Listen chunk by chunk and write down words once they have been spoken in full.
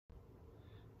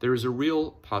There is a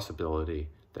real possibility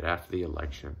that after the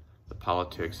election, the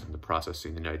politics and the process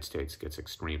in the United States gets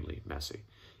extremely messy.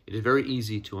 It is very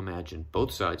easy to imagine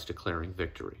both sides declaring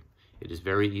victory. It is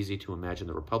very easy to imagine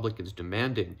the Republicans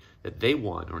demanding that they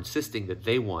won or insisting that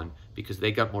they won because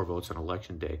they got more votes on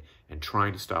election day and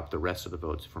trying to stop the rest of the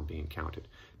votes from being counted.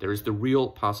 There is the real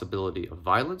possibility of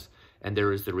violence, and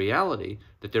there is the reality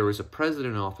that there is a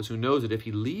president in office who knows that if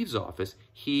he leaves office,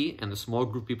 he and the small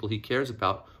group of people he cares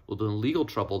about will be in legal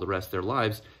trouble the rest of their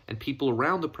lives, and people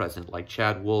around the president like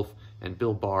Chad Wolf and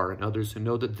Bill Barr and others who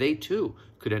know that they too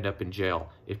could end up in jail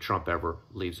if Trump ever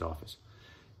leaves office.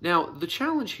 Now, the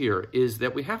challenge here is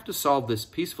that we have to solve this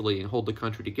peacefully and hold the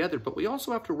country together, but we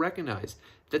also have to recognize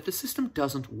that the system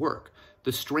doesn't work.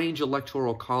 The strange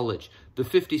electoral college, the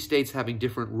 50 states having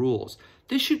different rules.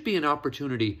 This should be an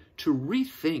opportunity to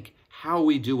rethink how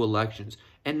we do elections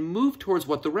and move towards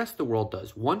what the rest of the world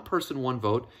does. One person, one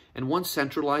vote, and one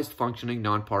centralized, functioning,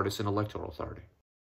 nonpartisan electoral authority.